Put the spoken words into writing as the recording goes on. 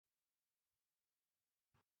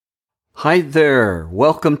Hi there.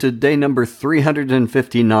 Welcome to day number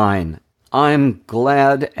 359. I'm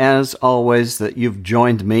glad, as always, that you've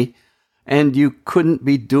joined me, and you couldn't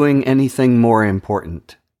be doing anything more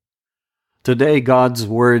important. Today, God's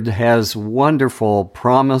Word has wonderful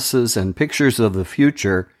promises and pictures of the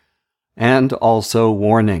future, and also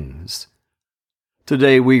warnings.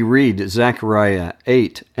 Today we read Zechariah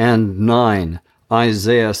 8 and 9,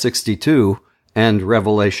 Isaiah 62, and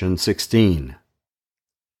Revelation 16.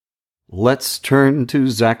 Let's turn to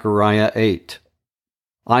Zechariah 8.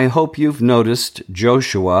 I hope you've noticed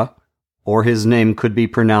Joshua, or his name could be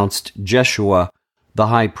pronounced Jeshua, the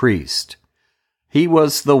high priest. He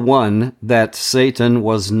was the one that Satan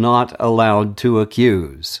was not allowed to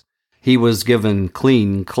accuse. He was given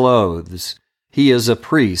clean clothes. He is a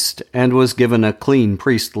priest and was given a clean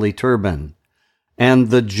priestly turban. And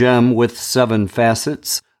the gem with 7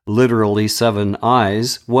 facets, literally 7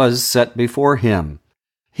 eyes, was set before him.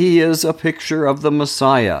 He is a picture of the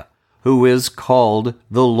Messiah, who is called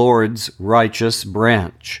the Lord's righteous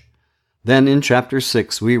branch. Then in chapter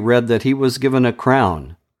 6 we read that he was given a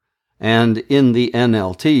crown. And in the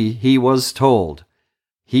NLT he was told,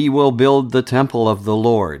 "He will build the temple of the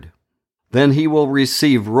Lord. Then he will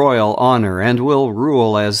receive royal honor and will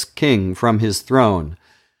rule as king from his throne.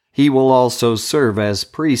 He will also serve as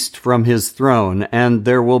priest from his throne, and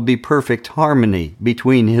there will be perfect harmony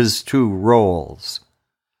between his 2 roles."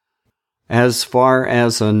 As far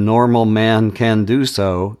as a normal man can do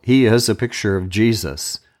so, he is a picture of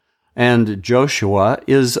Jesus. And Joshua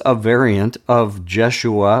is a variant of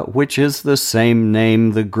Jeshua, which is the same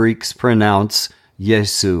name the Greeks pronounce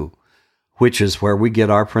Yesu, which is where we get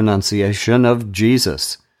our pronunciation of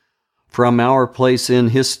Jesus. From our place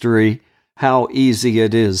in history, how easy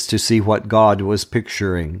it is to see what God was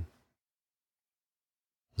picturing.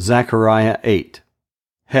 Zechariah 8.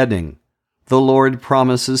 Heading: The Lord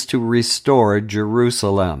promises to restore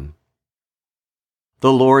Jerusalem.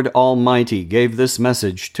 The Lord Almighty gave this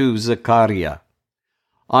message to Zechariah.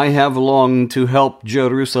 I have longed to help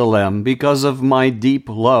Jerusalem because of my deep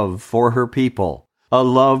love for her people, a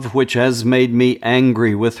love which has made me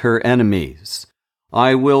angry with her enemies.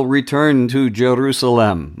 I will return to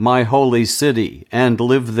Jerusalem, my holy city, and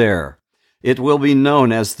live there. It will be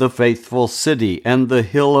known as the faithful city, and the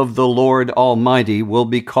hill of the Lord Almighty will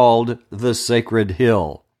be called the sacred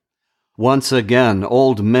hill. Once again,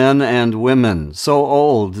 old men and women, so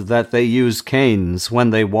old that they use canes when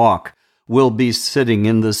they walk, will be sitting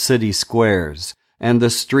in the city squares, and the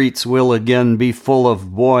streets will again be full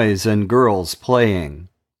of boys and girls playing.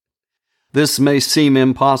 This may seem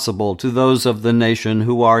impossible to those of the nation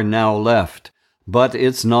who are now left, but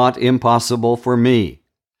it's not impossible for me.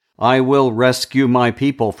 I will rescue my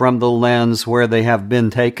people from the lands where they have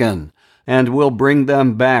been taken, and will bring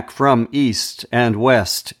them back from east and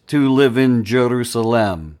west to live in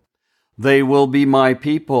Jerusalem. They will be my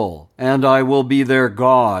people, and I will be their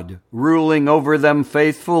God, ruling over them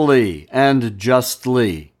faithfully and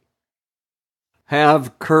justly.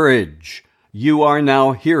 Have courage. You are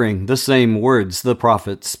now hearing the same words the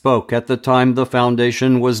prophet spoke at the time the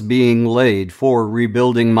foundation was being laid for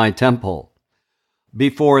rebuilding my temple.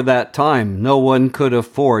 Before that time, no one could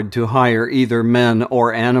afford to hire either men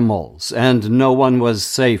or animals, and no one was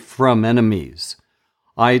safe from enemies.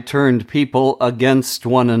 I turned people against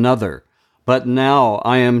one another, but now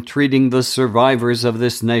I am treating the survivors of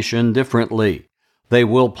this nation differently. They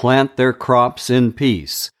will plant their crops in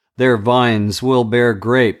peace. Their vines will bear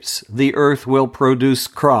grapes. The earth will produce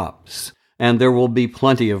crops, and there will be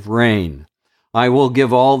plenty of rain. I will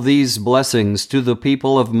give all these blessings to the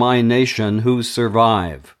people of my nation who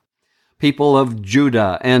survive. People of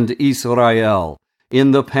Judah and Israel,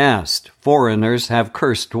 in the past, foreigners have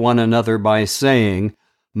cursed one another by saying,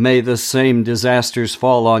 "May the same disasters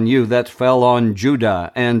fall on you that fell on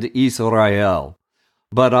Judah and Israel.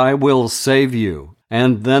 But I will save you."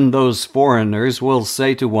 And then those foreigners will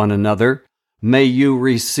say to one another, "May you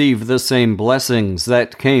receive the same blessings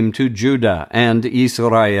that came to Judah and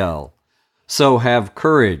Israel." So have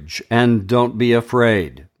courage and don't be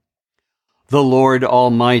afraid. The Lord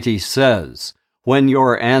Almighty says, "When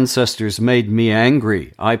your ancestors made me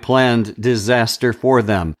angry, I planned disaster for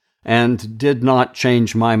them and did not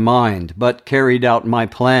change my mind, but carried out my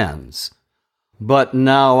plans. But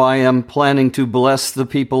now I am planning to bless the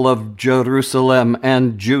people of Jerusalem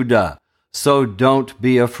and Judah, so don't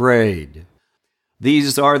be afraid.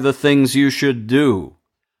 These are the things you should do.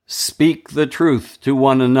 Speak the truth to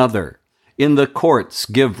one another. In the courts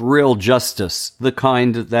give real justice, the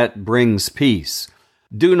kind that brings peace.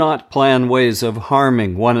 Do not plan ways of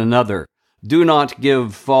harming one another. Do not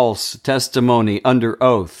give false testimony under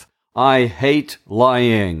oath. I hate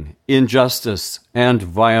lying, injustice, and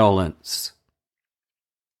violence.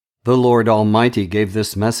 The Lord Almighty gave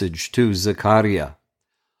this message to Zechariah.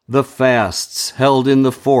 The fasts held in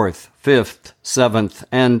the 4th, 5th, 7th,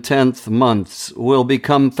 and 10th months will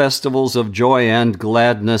become festivals of joy and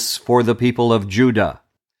gladness for the people of Judah.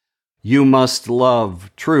 You must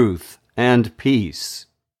love truth and peace.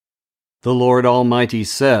 The Lord Almighty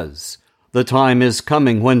says, the time is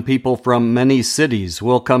coming when people from many cities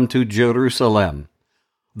will come to Jerusalem.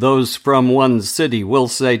 Those from one city will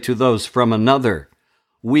say to those from another,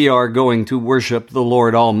 we are going to worship the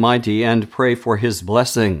Lord Almighty and pray for His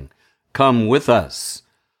blessing. Come with us.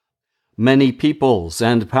 Many peoples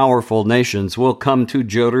and powerful nations will come to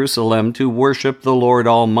Jerusalem to worship the Lord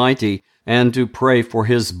Almighty and to pray for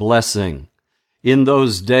His blessing. In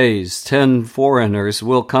those days, 10 foreigners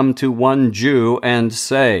will come to one Jew and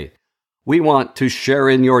say, we want to share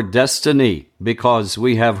in your destiny because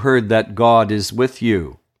we have heard that God is with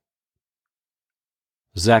you.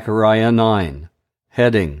 Zechariah 9.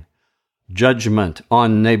 Heading: Judgment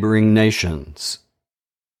on Neighboring Nations.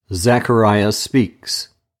 Zechariah speaks.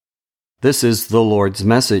 This is the Lord's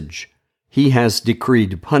message. He has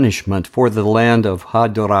decreed punishment for the land of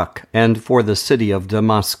Hadrach and for the city of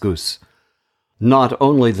Damascus. Not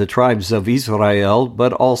only the tribes of Israel,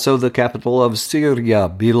 but also the capital of Syria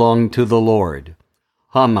belong to the Lord.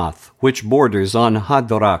 Hamath, which borders on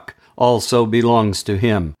Hadrach, also belongs to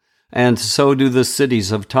him, and so do the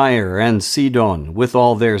cities of Tyre and Sidon with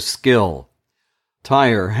all their skill.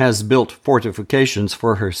 Tyre has built fortifications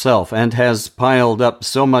for herself and has piled up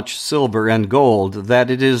so much silver and gold that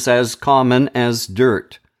it is as common as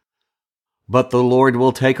dirt. But the Lord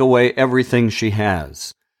will take away everything she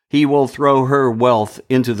has. He will throw her wealth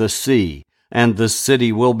into the sea, and the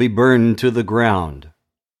city will be burned to the ground.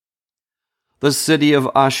 The city of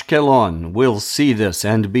Ashkelon will see this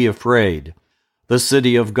and be afraid. The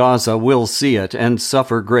city of Gaza will see it and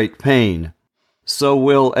suffer great pain. So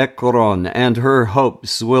will Ekron, and her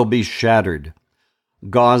hopes will be shattered.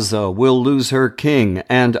 Gaza will lose her king,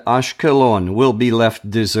 and Ashkelon will be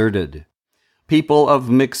left deserted. People of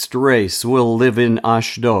mixed race will live in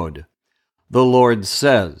Ashdod. The Lord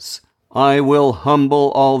says, I will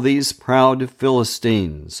humble all these proud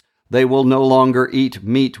Philistines. They will no longer eat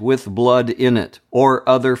meat with blood in it, or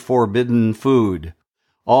other forbidden food.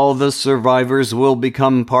 All the survivors will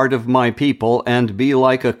become part of my people and be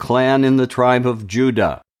like a clan in the tribe of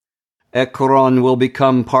Judah. Ekron will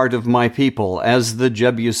become part of my people, as the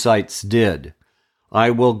Jebusites did. I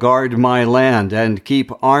will guard my land and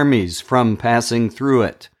keep armies from passing through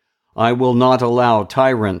it. I will not allow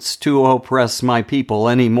tyrants to oppress my people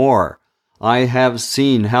any more. I have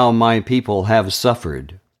seen how my people have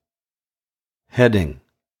suffered. Heading: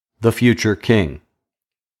 The Future King.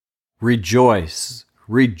 Rejoice,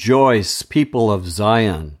 rejoice, people of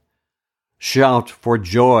Zion. Shout for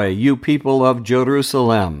joy, you people of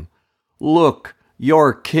Jerusalem. Look,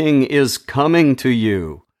 your king is coming to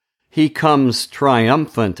you. He comes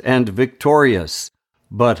triumphant and victorious,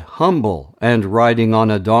 but humble and riding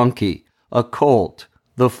on a donkey, a colt,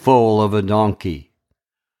 the foal of a donkey.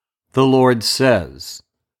 The Lord says,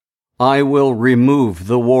 I will remove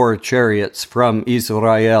the war chariots from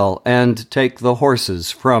Israel and take the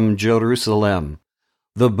horses from Jerusalem.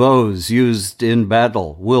 The bows used in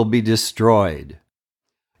battle will be destroyed.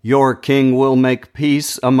 Your king will make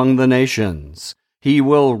peace among the nations. He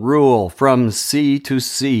will rule from sea to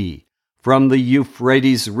sea, from the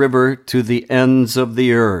Euphrates River to the ends of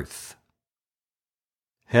the earth.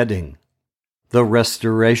 Heading: The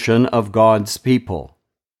Restoration of God's People.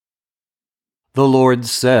 The Lord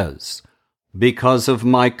says, because of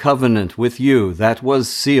my covenant with you that was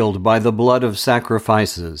sealed by the blood of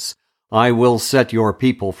sacrifices, I will set your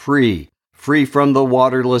people free, free from the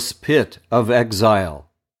waterless pit of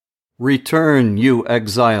exile. Return, you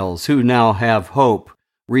exiles who now have hope.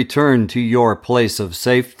 Return to your place of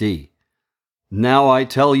safety. Now I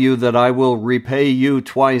tell you that I will repay you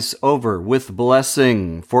twice over with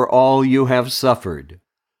blessing for all you have suffered.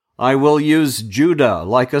 I will use Judah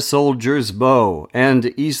like a soldier's bow,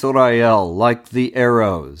 and Israel like the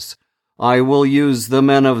arrows. I will use the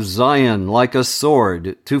men of Zion like a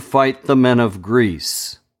sword to fight the men of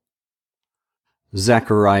Greece.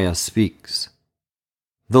 Zechariah speaks.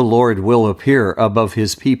 The Lord will appear above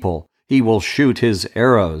his people. He will shoot his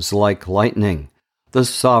arrows like lightning. The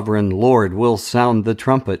sovereign Lord will sound the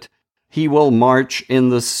trumpet. He will march in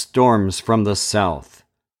the storms from the south.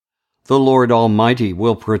 The Lord Almighty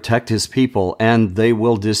will protect his people, and they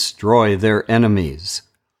will destroy their enemies.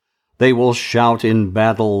 They will shout in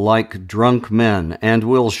battle like drunk men, and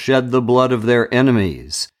will shed the blood of their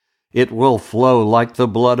enemies. It will flow like the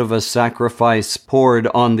blood of a sacrifice poured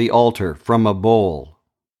on the altar from a bowl.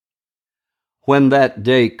 When that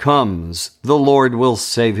day comes, the Lord will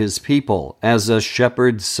save his people as a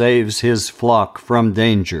shepherd saves his flock from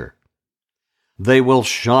danger. They will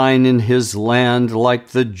shine in his land like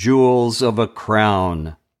the jewels of a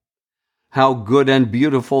crown. How good and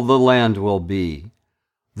beautiful the land will be!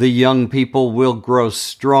 The young people will grow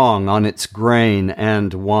strong on its grain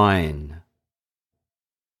and wine.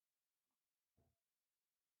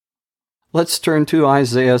 Let's turn to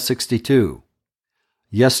Isaiah 62.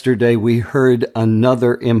 Yesterday we heard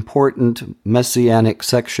another important messianic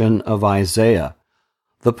section of Isaiah,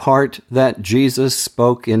 the part that Jesus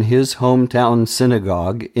spoke in his hometown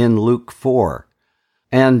synagogue in Luke 4.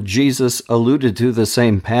 And Jesus alluded to the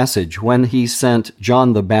same passage when he sent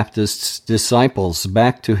John the Baptist's disciples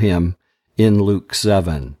back to him in Luke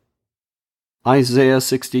 7. Isaiah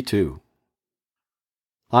 62.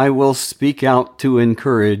 I will speak out to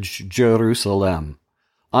encourage Jerusalem.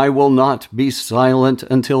 I will not be silent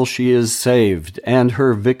until she is saved, and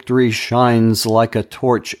her victory shines like a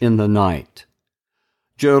torch in the night.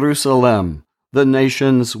 Jerusalem, the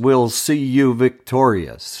nations will see you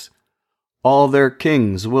victorious. All their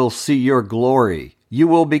kings will see your glory. You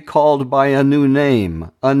will be called by a new name,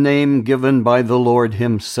 a name given by the Lord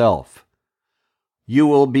himself. You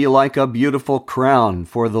will be like a beautiful crown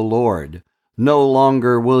for the Lord. No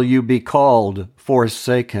longer will you be called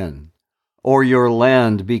forsaken, or your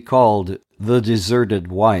land be called the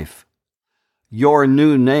deserted wife. Your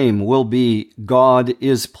new name will be God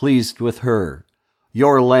is pleased with her.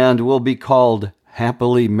 Your land will be called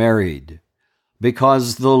happily married.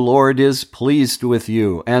 Because the Lord is pleased with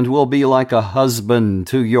you and will be like a husband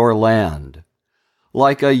to your land.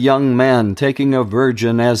 Like a young man taking a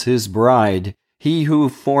virgin as his bride, he who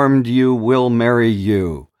formed you will marry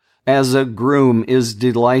you. As a groom is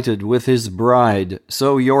delighted with his bride,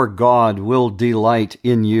 so your God will delight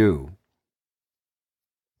in you.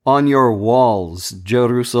 On your walls,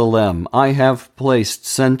 Jerusalem, I have placed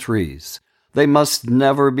sentries. They must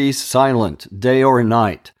never be silent, day or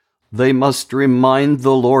night. They must remind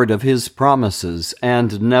the Lord of his promises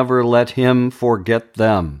and never let him forget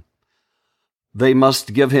them. They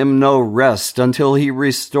must give him no rest until he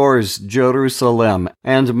restores Jerusalem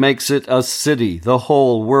and makes it a city the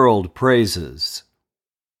whole world praises.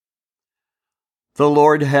 The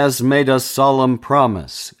Lord has made a solemn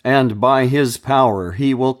promise, and by his power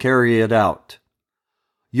he will carry it out.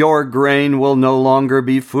 Your grain will no longer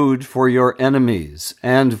be food for your enemies,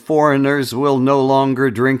 and foreigners will no longer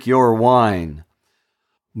drink your wine.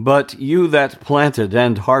 But you that planted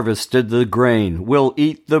and harvested the grain will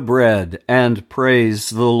eat the bread and praise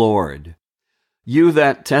the Lord. You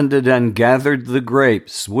that tended and gathered the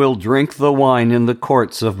grapes will drink the wine in the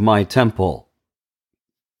courts of my temple.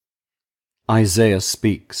 Isaiah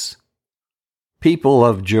speaks. People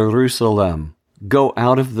of Jerusalem, go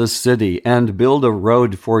out of the city and build a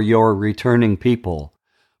road for your returning people.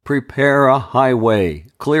 Prepare a highway,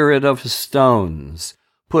 clear it of stones.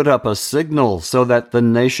 Put up a signal so that the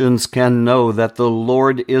nations can know that the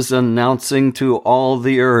Lord is announcing to all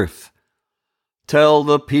the earth. Tell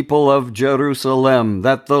the people of Jerusalem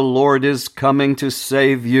that the Lord is coming to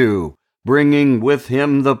save you, bringing with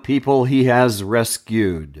him the people he has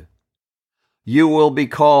rescued. You will be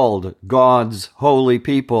called God's holy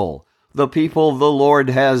people, the people the Lord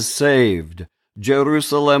has saved.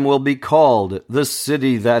 Jerusalem will be called the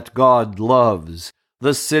city that God loves,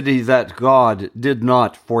 the city that God did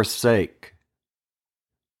not forsake.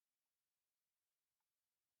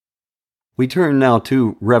 We turn now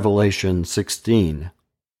to Revelation 16.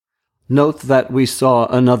 Note that we saw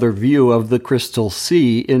another view of the crystal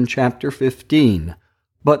sea in chapter 15,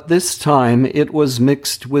 but this time it was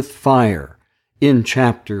mixed with fire. In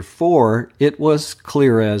chapter 4, it was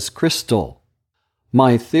clear as crystal.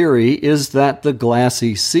 My theory is that the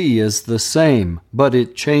glassy sea is the same, but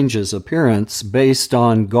it changes appearance based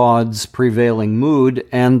on God's prevailing mood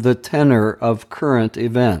and the tenor of current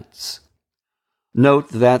events. Note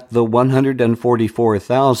that the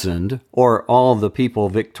 144,000, or all the people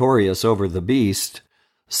victorious over the beast,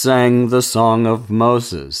 sang the song of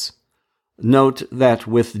Moses. Note that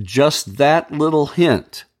with just that little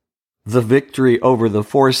hint, the victory over the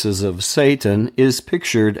forces of Satan is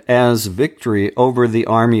pictured as victory over the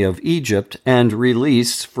army of Egypt and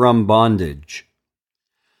release from bondage.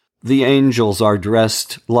 The angels are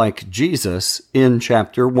dressed like Jesus in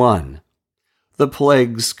chapter 1. The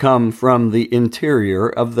plagues come from the interior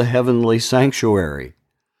of the heavenly sanctuary.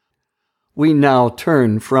 We now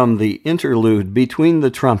turn from the interlude between the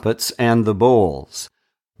trumpets and the bowls.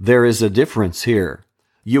 There is a difference here.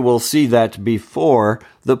 You will see that before,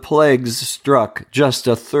 the plagues struck just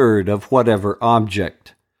a third of whatever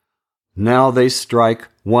object. Now they strike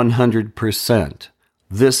 100%.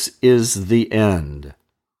 This is the end.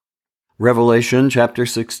 Revelation chapter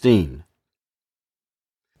 16.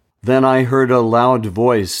 Then I heard a loud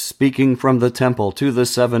voice speaking from the temple to the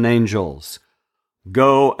 7 angels.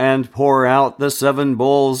 Go and pour out the 7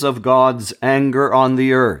 bowls of God's anger on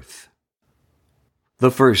the earth.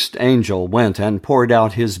 The first angel went and poured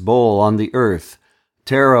out his bowl on the earth.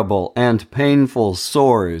 Terrible and painful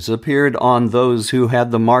sores appeared on those who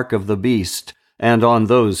had the mark of the beast and on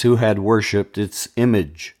those who had worshipped its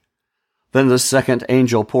image. Then the second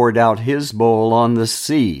angel poured out his bowl on the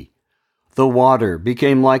sea. The water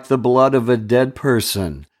became like the blood of a dead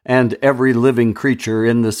person, and every living creature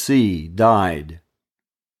in the sea died.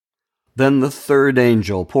 Then the third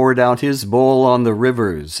angel poured out his bowl on the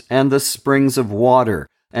rivers and the springs of water,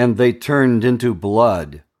 and they turned into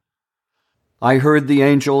blood. I heard the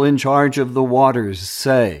angel in charge of the waters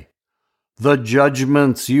say, The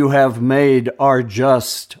judgments you have made are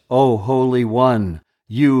just, O Holy One,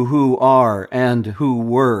 you who are and who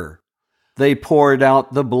were. They poured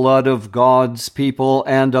out the blood of God's people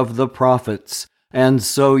and of the prophets, and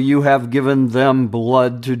so you have given them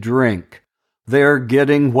blood to drink. They're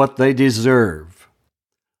getting what they deserve.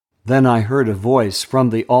 Then I heard a voice from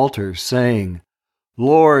the altar saying,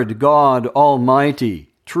 Lord God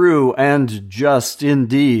Almighty, true and just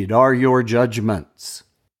indeed are your judgments.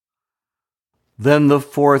 Then the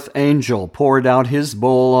fourth angel poured out his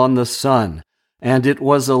bowl on the sun, and it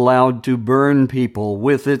was allowed to burn people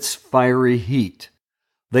with its fiery heat.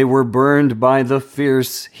 They were burned by the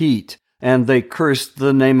fierce heat, and they cursed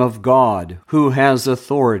the name of God, who has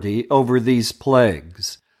authority over these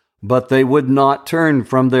plagues. But they would not turn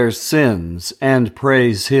from their sins and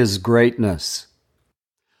praise his greatness.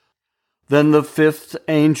 Then the fifth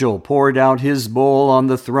angel poured out his bowl on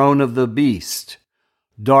the throne of the beast.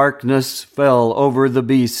 Darkness fell over the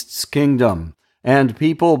beast's kingdom, and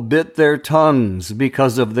people bit their tongues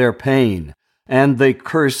because of their pain, and they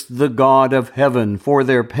cursed the God of heaven for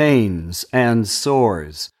their pains and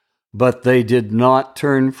sores, but they did not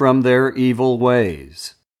turn from their evil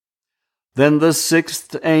ways. Then the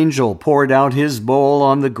sixth angel poured out his bowl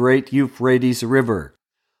on the great Euphrates River.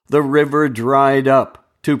 The river dried up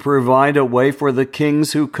to provide a way for the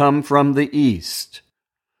kings who come from the east.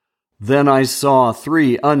 Then I saw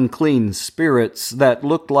 3 unclean spirits that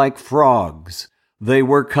looked like frogs. They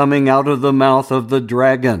were coming out of the mouth of the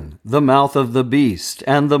dragon, the mouth of the beast,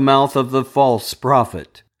 and the mouth of the false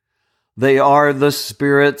prophet. They are the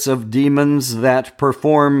spirits of demons that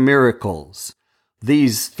perform miracles.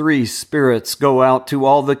 These 3 spirits go out to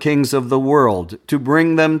all the kings of the world to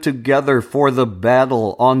bring them together for the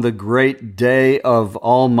battle on the great day of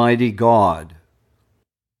Almighty God.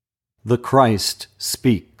 The Christ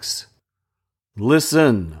speaks.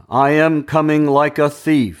 Listen, I am coming like a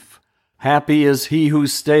thief. Happy is he who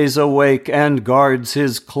stays awake and guards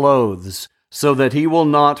his clothes, so that he will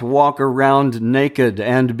not walk around naked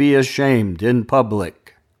and be ashamed in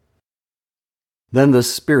public. Then the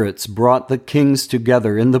spirits brought the kings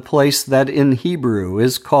together in the place that in Hebrew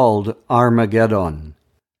is called Armageddon.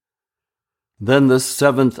 Then the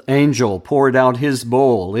 7th angel poured out his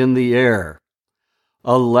bowl in the air.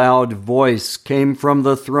 A loud voice came from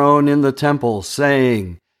the throne in the temple,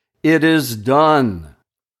 saying, It is done.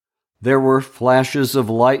 There were flashes of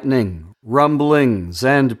lightning, rumblings,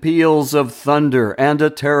 and peals of thunder, and a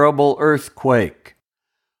terrible earthquake.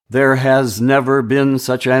 There has never been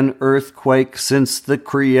such an earthquake since the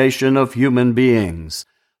creation of human beings.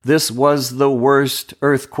 This was the worst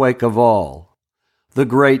earthquake of all. The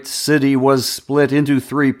great city was split into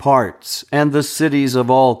 3 parts, and the cities of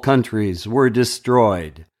all countries were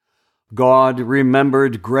destroyed. God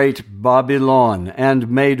remembered great Babylon and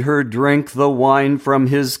made her drink the wine from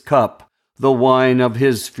his cup, the wine of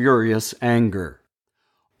his furious anger.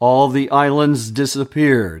 All the islands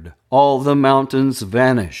disappeared, all the mountains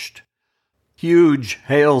vanished. Huge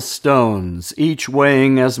hailstones, each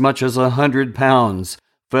weighing as much as 100 pounds,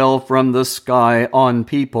 fell from the sky on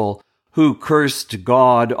people who cursed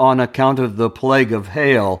God on account of the plague of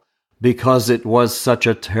hail, because it was such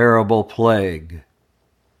a terrible plague.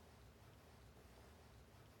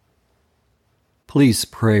 Please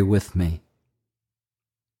pray with me.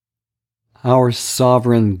 Our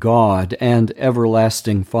sovereign God and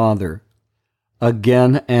everlasting Father,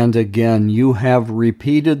 again and again you have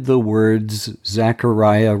repeated the words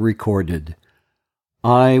Zechariah recorded.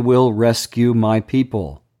 I will rescue my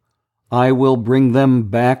people. I will bring them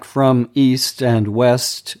back from east and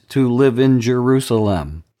west to live in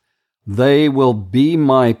Jerusalem. They will be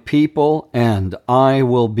my people, and I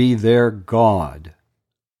will be their God.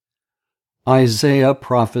 Isaiah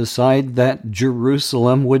prophesied that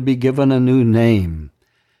Jerusalem would be given a new name.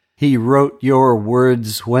 He wrote your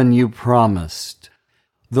words when you promised.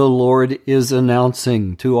 The Lord is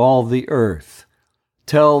announcing to all the earth,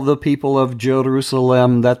 tell the people of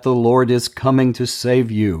Jerusalem that the Lord is coming to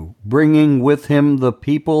save you, bringing with him the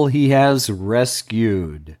people he has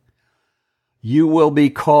rescued. You will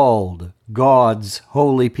be called God's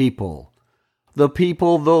holy people, the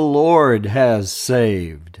people the Lord has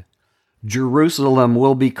saved. Jerusalem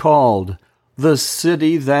will be called the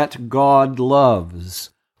city that God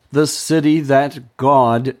loves, the city that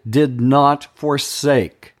God did not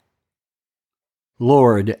forsake.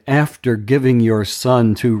 Lord, after giving your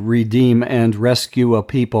Son to redeem and rescue a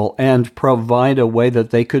people and provide a way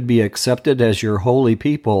that they could be accepted as your holy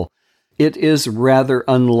people, it is rather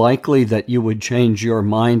unlikely that you would change your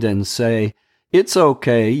mind and say, "It's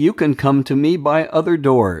okay, you can come to me by other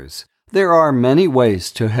doors. There are many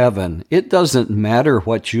ways to heaven. It doesn't matter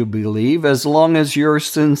what you believe as long as you're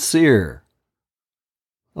sincere."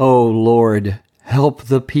 Oh Lord, help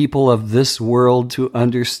the people of this world to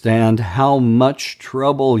understand how much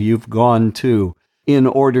trouble you've gone to in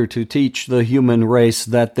order to teach the human race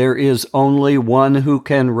that there is only one who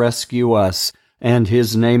can rescue us, and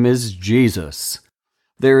his name is Jesus.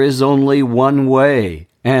 There is only one way,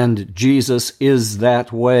 and Jesus is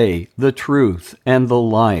that way, the truth, and the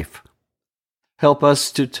life. Help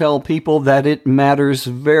us to tell people that it matters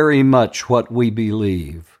very much what we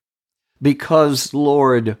believe. Because,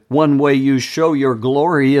 Lord, one way you show your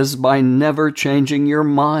glory is by never changing your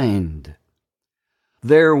mind.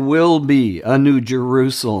 There will be a new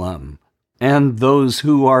Jerusalem, and those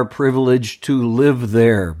who are privileged to live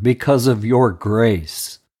there because of your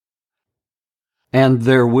grace. And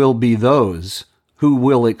there will be those who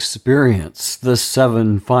will experience the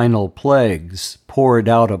 7 final plagues poured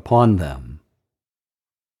out upon them.